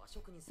ューを和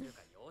食にする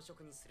か洋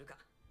食にするか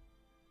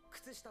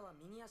靴下は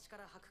右足か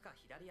ら履くか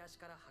左足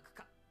から履く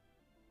か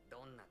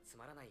どんなつ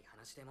まらない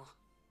話でも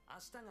明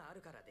日があ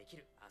るからでき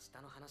る明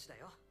日の話だ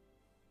よ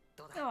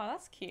どうだ Oh,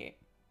 that's cute.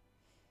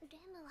 レ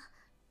ムは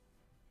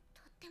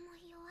とっても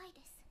弱い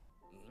です。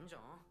いいんじゃ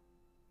ん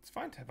It's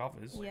fine to have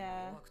others.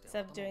 Yeah,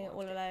 instead of doing it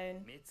all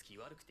alone. 目つき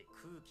悪くて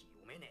空気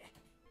読めねえ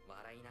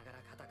笑いながら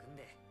肩組ん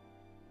で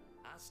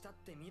明日っ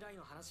て未来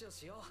の話を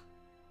しよ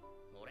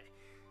う俺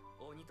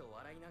鬼と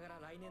笑いながら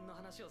来年の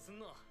話をすん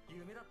の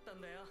夢だったん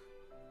だよ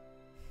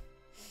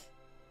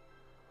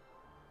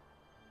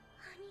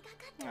鬼がか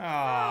った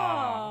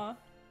Ah. Oh.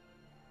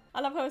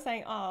 I love her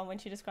saying "oh" when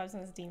she describes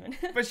him as a demon.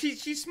 But she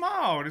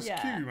smiled. It's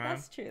yeah, cute, man.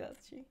 that's true.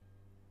 That's true.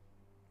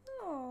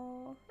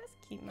 Oh, that's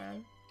cute,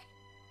 man.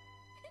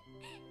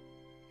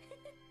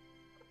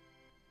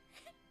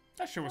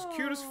 That shit was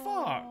cute as fuck.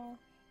 Aw.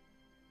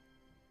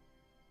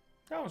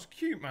 That was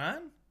cute,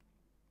 man.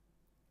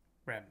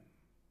 Rem.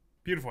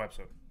 Beautiful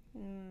episode.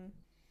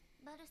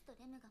 バルスと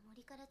レムが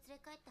森から連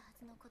れ帰ったは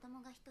ずの子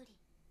供が一人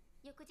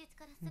翌日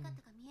から姿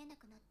が見えな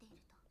くなっている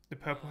と。 The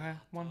purple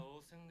hair ま one. た王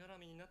戦絡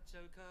みになっち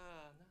ゃうか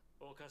な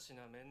おかし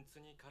なメンツ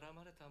に絡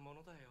まれたも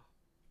のだよ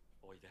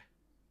おいで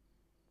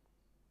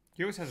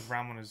He always has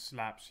Ram on his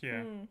laps,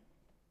 yeah.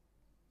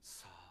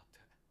 さ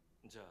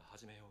てじゃあ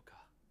始めようか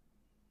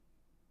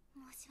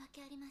申し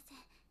訳ありません。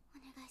お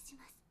願いし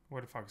ます。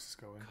 Where the fuck is this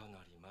going? か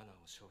なりマナ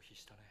を消費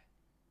したね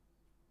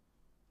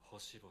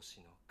星々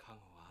の加護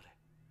あれ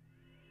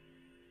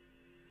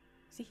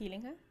Is he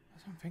healing her?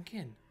 That's what I'm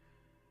thinking.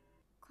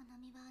 この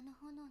実はあの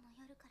炎の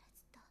夜から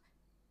ずっと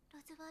ロ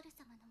ズワール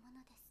様のも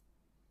のです。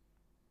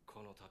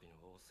この度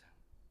の王戦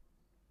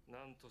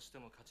何として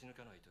も勝ち抜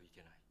かないとい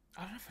けない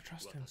I don't know if I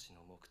trust him. 私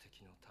の目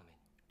的のために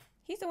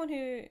He's the one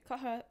who cut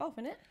her off,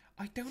 isn't it?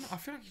 I don't know. I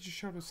feel like he just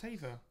showed her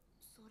save her.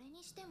 それ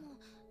にしても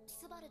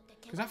スバルって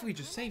Because I thought he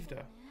just saved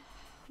her.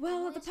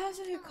 Well, the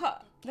person who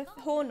cut the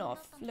horn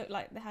off looked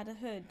like they had a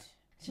hood.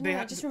 I don't They know,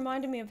 had- it just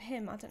reminded me of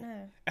him. I don't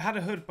know. It had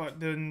a hood, but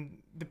then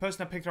the person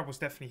that picked her up was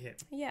definitely him.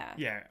 Yeah.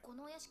 Yeah. こ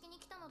のお屋敷に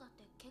来たのだっ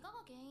て怪我が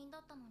原因だ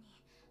ったのに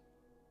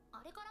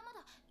あれからま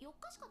だ4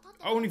日しか経っ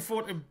てない Only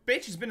thought,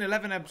 bitch, it's been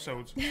 11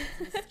 episodes.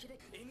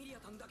 エミリア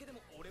さんだけで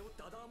も俺を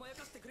ダダ甘や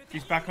かしてくれて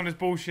He's back on his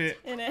bullshit.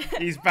 In it.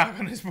 He's back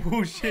on his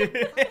bullshit.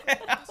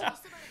 私に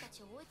スバルた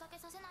ちを追いかけ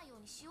させないよ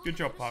うにしようと Good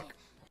する job, し Puck.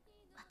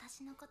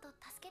 私のこと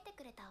助けて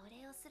くれたお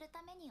礼をする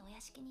ためにお屋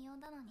敷に呼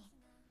んだのに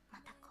ま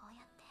たこう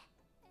やって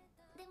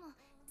でも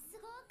す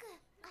ごく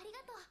ありが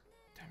とう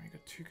Damn, you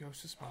got 2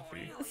 ghosts to smile for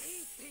you. いいっ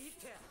ていいっ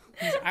て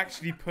He's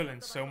actually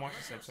pulling so much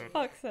this episode.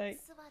 Fuck's sake.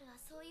 スバルは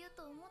そう言う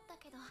と思った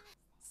けど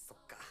そっ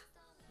か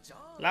じゃ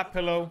あ Lap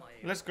pillow.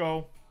 Let's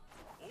go.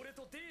 俺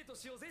とデート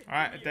しようぜ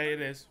Alright, a day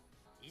it is.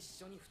 一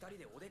緒に二人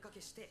でお出かけ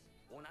して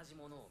同じ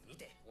ものを見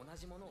て同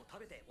じものを食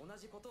べて同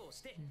じことを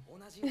して同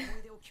じ思い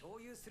出を共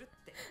有する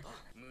って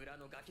村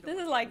のガキども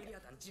This is like エミリア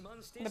さん自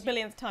慢して The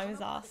billionth time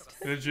is asked.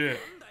 Legit.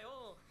 なんだ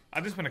よ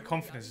At this point, the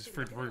confidence is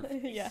through the roof.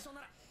 Yeah. 一緒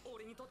なら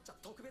俺にとっちゃ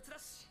特別だ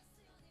し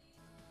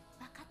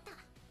分かった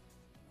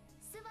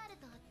スバル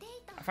とデー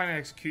ト I find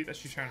it cute that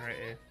she's showing her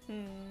ear.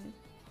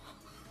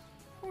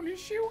 Holy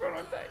shit, we're going on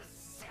a date.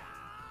 し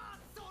ゃ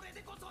ーそれ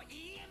でこそ EMF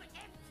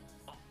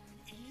あ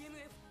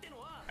EMF っての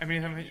は I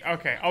mean,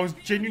 okay, I was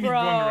genuinely Bro.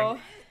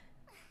 wondering.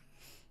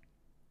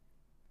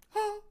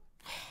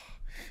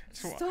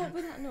 So- Stop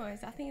with that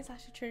noise. I think it's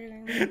actually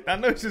triggering me. that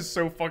noise is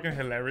so fucking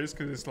hilarious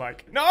because it's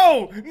like,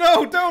 no,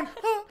 no, don't.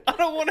 I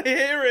don't want to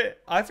hear it.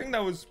 I think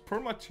that was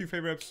probably my 2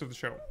 favorite episodes of the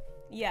show.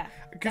 Yeah,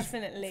 'Cause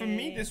definitely. For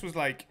me, this was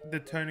like the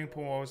turning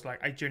point where I was like,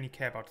 I genuinely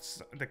care about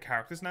the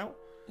characters now.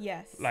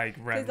 Yes. Like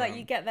REM. Because like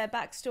you get their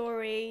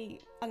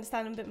backstory,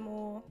 understand them a bit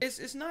more.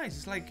 It's nice.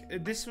 It's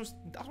like this was,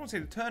 I don't want to say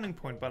the turning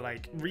point, but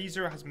like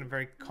ReZero has been a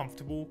very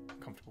comfortable,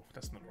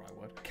 that's not the right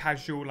word,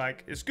 casual,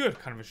 like it's good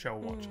kind of a show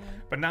watch.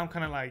 But now I'm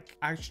kind of like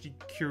actually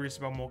curious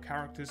about more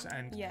characters,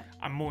 and Yeah.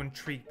 I'm more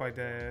intrigued by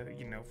the,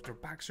 you know, their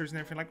backstories and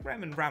everything. Like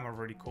REM and Ram are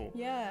really cool.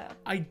 Yeah.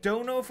 I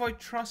don't know if I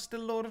trust the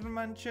Lord of the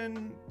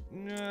Mansion.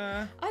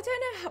 Nah. I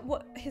don't know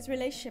what his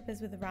relationship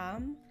is with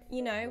Ram.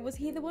 You know, was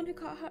he the one who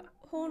cut her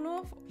horn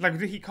off? Like,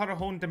 did he cut a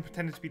horn and then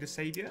pretended to be the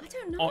savior? I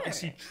don't know. Or is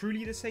he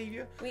truly the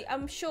savior?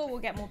 I'm sure we'll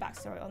get more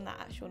backstory on that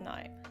actual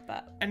night,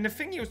 but And the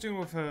thing he was doing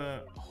with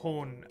her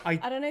horn, I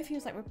don't know if he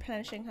was like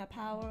replenishing her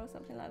power or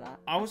something like that.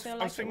 I was feel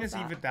like thinking it it's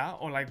was either that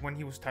or like when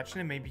he was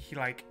touching it, maybe he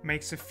like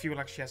makes her feel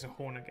like she has a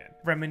horn again.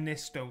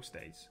 Reminisce those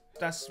days.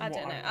 That's I what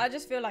don't know. I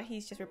just feel like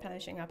he's just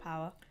replenishing her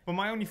power. But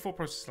my only thought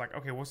process is like,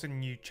 okay, what's a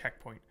new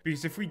checkpoint?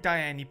 Because if we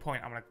die at any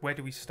point, I'm like, where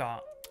do we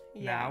start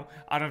now?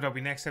 I don't know if that'll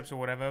be next episode or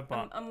whatever,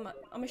 but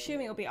I'm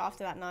assuming it'll be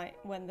after that night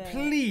when the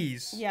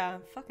please. Yeah,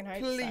 fucking hope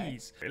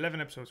Please. so.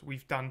 11 episodes.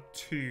 We've done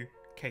 2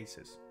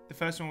 cases. The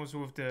first one was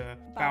with the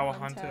Bower Bower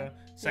Hunter. Hunter.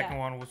 Second Yeah.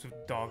 one was with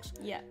dogs.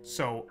 Yeah.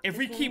 So if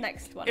we This is keep, the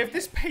next one, if I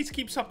this pace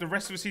keeps up, the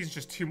rest of the season is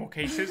just 2 more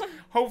cases.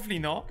 Hopefully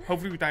not.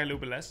 Hopefully we die a little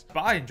bit less. But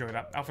I enjoyed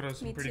that. I thought it was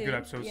some Me pretty too, good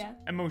episodes. yeah.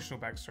 Emotional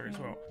backstory as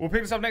well. We'll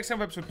pick this up next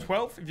time, episode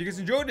 12. If you guys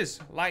enjoyed this,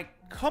 like,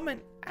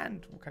 comment,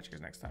 and we'll catch you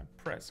guys next time.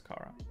 Prez,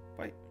 Cara.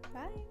 Bye.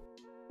 Bye.